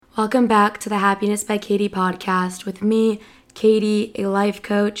Welcome back to the Happiness by Katie podcast with me, Katie, a life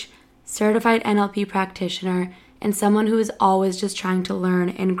coach, certified NLP practitioner, and someone who is always just trying to learn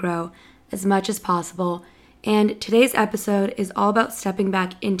and grow as much as possible. And today's episode is all about stepping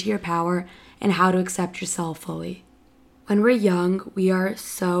back into your power and how to accept yourself fully. When we're young, we are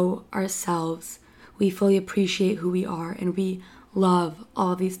so ourselves. We fully appreciate who we are and we love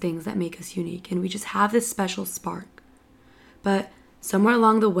all these things that make us unique, and we just have this special spark. But somewhere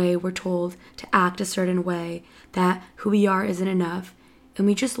along the way, we're told to act a certain way, that who we are isn't enough, and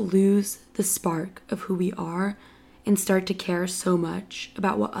we just lose the spark of who we are and start to care so much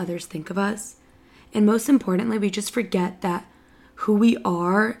about what others think of us. And most importantly, we just forget that who we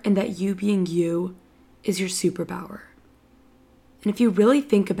are and that you being you is your superpower. And if you really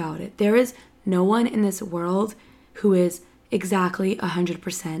think about it, there is no one in this world who is exactly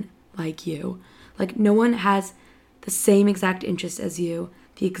 100% like you. Like, no one has the same exact interests as you,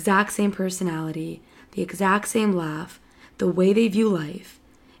 the exact same personality, the exact same laugh, the way they view life.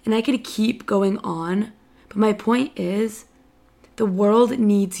 And I could keep going on, but my point is, the world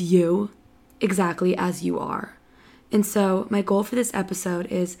needs you exactly as you are. And so my goal for this episode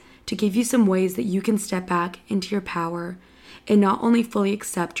is to give you some ways that you can step back into your power and not only fully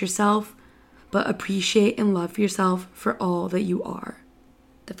accept yourself, but appreciate and love yourself for all that you are.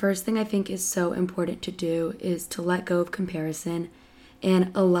 The first thing I think is so important to do is to let go of comparison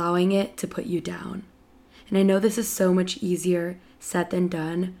and allowing it to put you down. And I know this is so much easier said than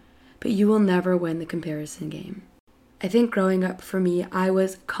done, but you will never win the comparison game. I think growing up for me, I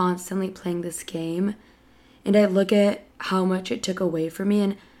was constantly playing this game, and I look at how much it took away from me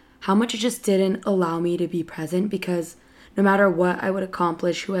and how much it just didn't allow me to be present, because no matter what I would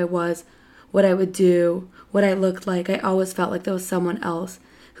accomplish, who I was, what I would do, what I looked like, I always felt like there was someone else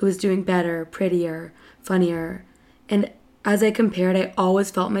who was doing better, prettier, funnier. And as I compared, I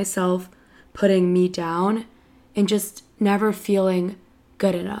always felt myself putting me down and just never feeling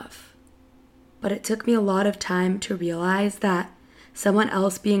good enough. But it took me a lot of time to realize that someone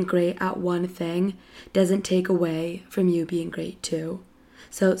else being great at one thing doesn't take away from you being great too.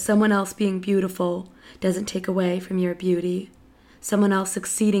 So someone else being beautiful doesn't take away from your beauty. Someone else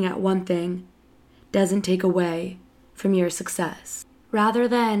succeeding at one thing doesn't take away from your success. Rather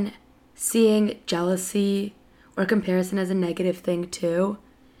than seeing jealousy or comparison as a negative thing too,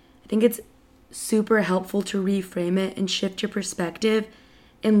 I think it's super helpful to reframe it and shift your perspective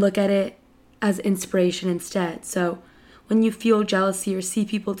and look at it as inspiration instead. So when you feel jealousy or see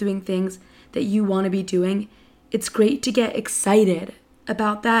people doing things that you want to be doing, it's great to get excited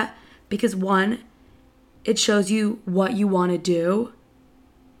about that, because one, it shows you what you want to do,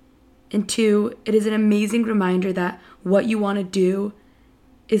 and two, it is an amazing reminder that what you want to do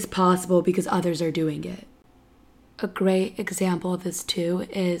is possible because others are doing it. A great example of this too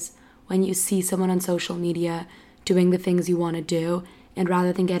is when you see someone on social media doing the things you want to do, and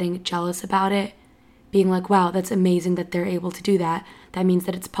rather than getting jealous about it, being like, wow, that's amazing that they're able to do that. That means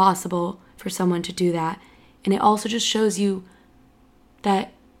that it's possible for someone to do that. And it also just shows you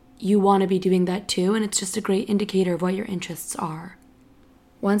that you want to be doing that too, and it's just a great indicator of what your interests are.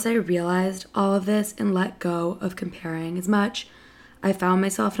 Once I realized all of this and let go of comparing as much, I found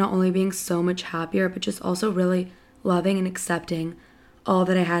myself not only being so much happier, but just also really loving and accepting all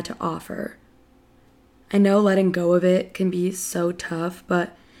that I had to offer. I know letting go of it can be so tough,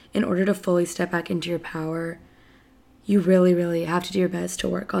 but in order to fully step back into your power, you really, really have to do your best to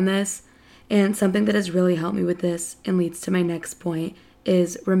work on this. And something that has really helped me with this and leads to my next point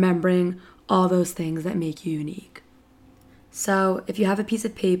is remembering all those things that make you unique. So if you have a piece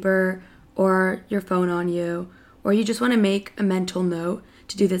of paper or your phone on you, or you just want to make a mental note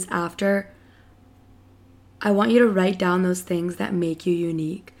to do this after, I want you to write down those things that make you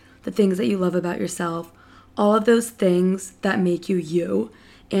unique, the things that you love about yourself, all of those things that make you you.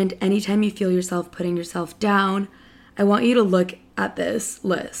 And anytime you feel yourself putting yourself down, I want you to look at this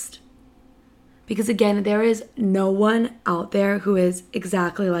list. Because again, there is no one out there who is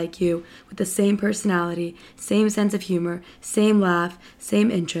exactly like you, with the same personality, same sense of humor, same laugh,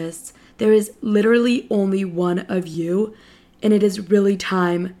 same interests. There is literally only one of you, and it is really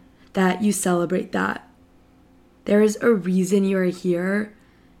time that you celebrate that. There is a reason you are here,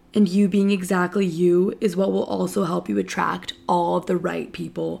 and you being exactly you is what will also help you attract all of the right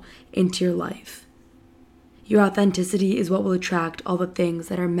people into your life. Your authenticity is what will attract all the things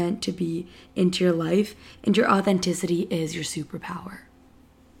that are meant to be into your life, and your authenticity is your superpower.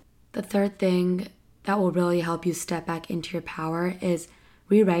 The third thing that will really help you step back into your power is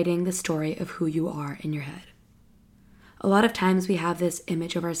rewriting the story of who you are in your head. A lot of times we have this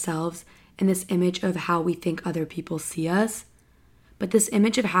image of ourselves and this image of how we think other people see us, but this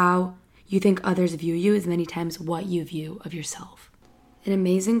image of how you think others view you is many times what you view of yourself. An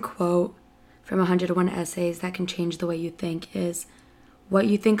amazing quote from 101 Essays That Can Change the Way You Think is, what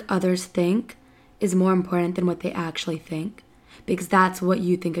you think others think is more important than what they actually think, because that's what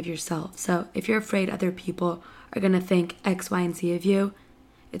you think of yourself. So if you're afraid other people are going to think X, Y, and Z of you,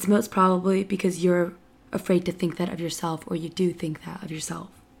 it's most probably because you're afraid to think that of yourself, or you do think that of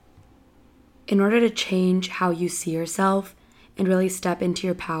yourself. In order to change how you see yourself and really step into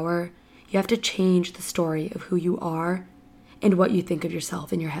your power, you have to change the story of who you are and what you think of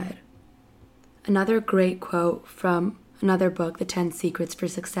yourself in your head. Another great quote from another book, The 10 Secrets for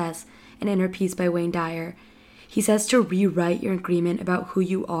Success, An Inner Peace by Wayne Dyer. He says to rewrite your agreement about who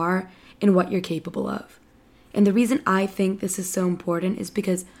you are and what you're capable of. And the reason I think this is so important is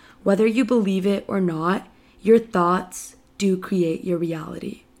because whether you believe it or not, your thoughts do create your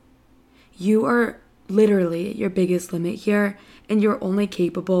reality. You are literally your biggest limit here, and you're only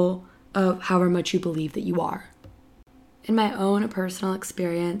capable of however much you believe that you are. In my own personal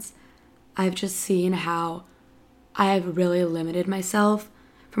experience, I've just seen how I have really limited myself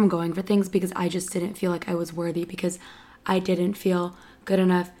from going for things because I just didn't feel like I was worthy, because I didn't feel good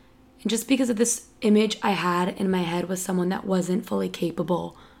enough, and just because of this image I had in my head was someone that wasn't fully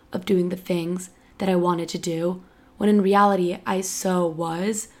capable of doing the things that I wanted to do, when in reality I so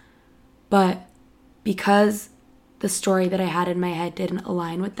was, but because the story that I had in my head didn't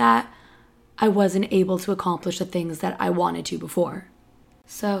align with that, I wasn't able to accomplish the things that I wanted to before.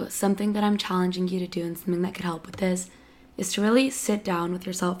 So something that I'm challenging you to do, and something that could help with this, is to really sit down with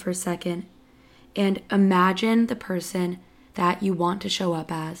yourself for a second and imagine the person that you want to show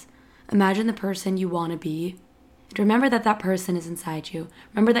up as. Imagine the person you want to be. And remember that that person is inside you.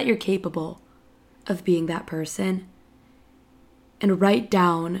 Remember that you're capable of being that person. And write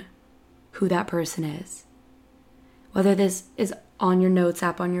down who that person is. Whether this is on your notes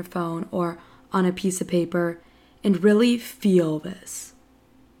app on your phone or on a piece of paper, and really feel this.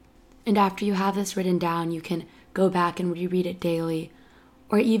 And after you have this written down, you can go back and reread it daily.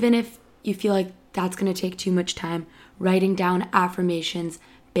 Or even if you feel like that's going to take too much time, writing down affirmations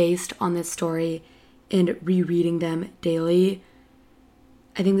based on this story and rereading them daily.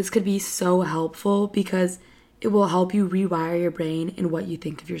 I think this could be so helpful because it will help you rewire your brain and what you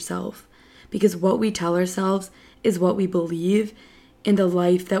think of yourself. Because what we tell ourselves is what we believe in the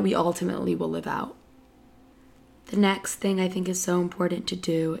life that we ultimately will live out. The next thing I think is so important to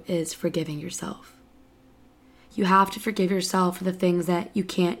do is forgiving yourself. You have to forgive yourself for the things that you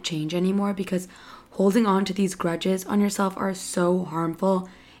can't change anymore, because holding on to these grudges on yourself are so harmful,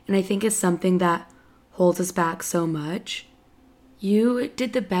 and I think is something that holds us back so much. You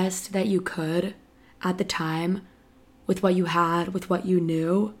did the best that you could at the time with what you had, with what you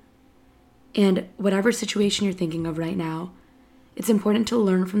knew, and whatever situation you're thinking of right now, it's important to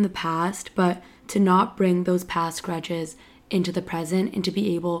learn from the past, but to not bring those past grudges into the present, and to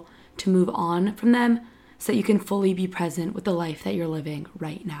be able to move on from them so that you can fully be present with the life that you're living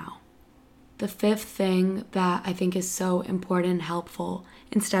right now. The fifth thing that I think is so important and helpful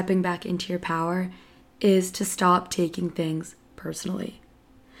in stepping back into your power is to stop taking things personally.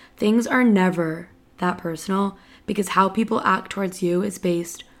 Things are never that personal, because how people act towards you is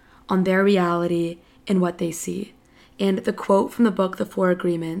based on their reality and what they see. And the quote from the book, The 4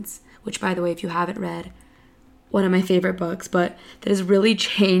 Agreements, which, by the way, if you haven't read, one of my favorite books, but that has really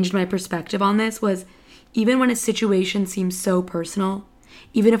changed my perspective on this, was even when a situation seems so personal,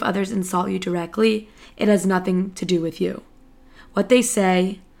 even if others insult you directly, it has nothing to do with you. What they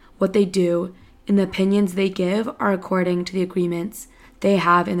say, what they do, and the opinions they give are according to the agreements they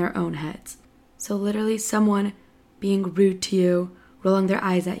have in their own heads. So literally someone being rude to you, rolling their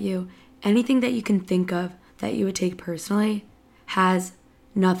eyes at you, anything that you can think of that you would take personally has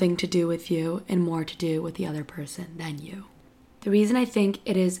nothing to do with you and more to do with the other person than you. The reason I think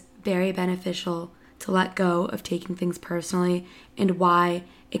it is very beneficial to let go of taking things personally, and why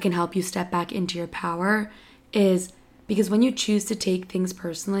it can help you step back into your power, is because when you choose to take things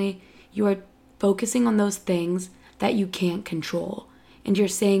personally, you are focusing on those things that you can't control. And you're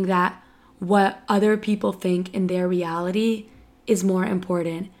saying that what other people think in their reality is more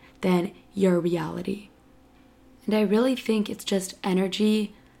important than your reality. And I really think it's just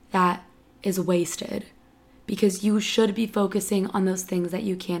energy that is wasted, because you should be focusing on those things that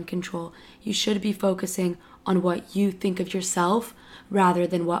you can control. You should be focusing on what you think of yourself rather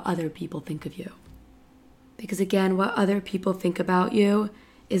than what other people think of you. Because again, what other people think about you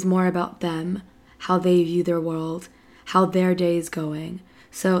is more about them, how they view their world, how their day is going.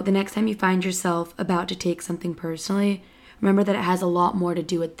 So the next time you find yourself about to take something personally, remember that it has a lot more to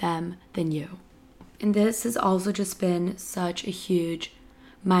do with them than you. And this has also just been such a huge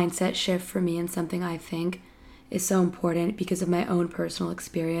mindset shift for me, and something I think is so important because of my own personal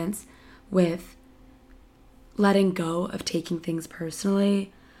experience with letting go of taking things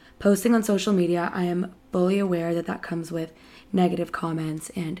personally. Posting on social media, I am fully aware that that comes with negative comments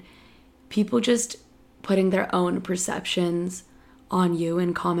and people just putting their own perceptions on you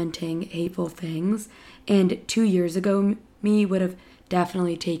and commenting hateful things. And 2 years ago, me would have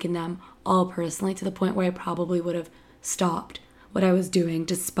definitely taken them all personally, to the point where I probably would have stopped what I was doing,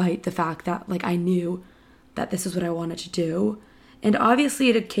 despite the fact that I knew that this is what I wanted to do. And obviously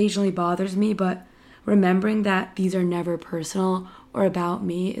it occasionally bothers me, but remembering that these are never personal or about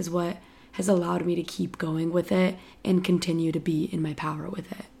me is what has allowed me to keep going with it and continue to be in my power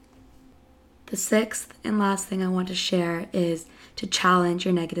with it. The sixth and last thing I want to share is to challenge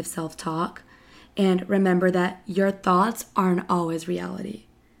your negative self-talk and remember that your thoughts aren't always reality.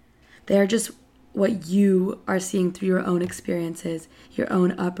 They're just what you are seeing through your own experiences, your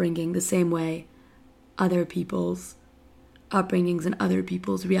own upbringing, the same way other people's upbringings and other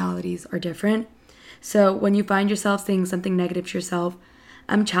people's realities are different. So when you find yourself saying something negative to yourself,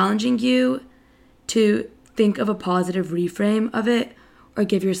 I'm challenging you to think of a positive reframe of it or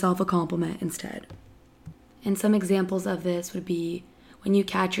give yourself a compliment instead. And some examples of this would be when you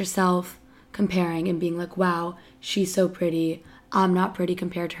catch yourself comparing and being like, wow, she's so pretty, I'm not pretty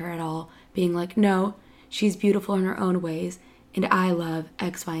compared to her at all. Being like, no, she's beautiful in her own ways, and I love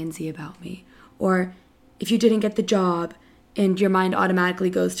X, Y, and Z about me. Or if you didn't get the job and your mind automatically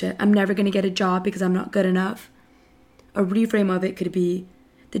goes to, I'm never going to get a job because I'm not good enough. A reframe of it could be,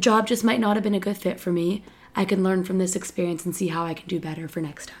 the job just might not have been a good fit for me. I can learn from this experience and see how I can do better for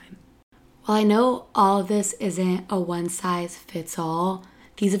next time. While I know all of this isn't a one-size-fits-all,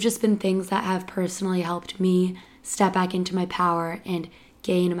 these have just been things that have personally helped me step back into my power and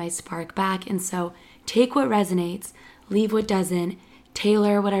gain my spark back. And so take what resonates, leave what doesn't,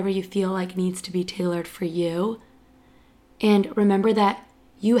 tailor whatever you feel like needs to be tailored for you. And remember that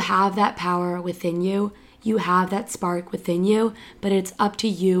you have that power within you. You have that spark within you, but it's up to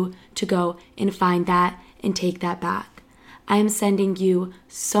you to go and find that and take that back. I am sending you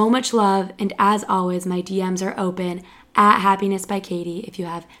so much love, and as always, my DMs are open at Happiness by Katie if you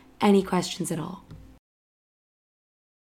have any questions at all.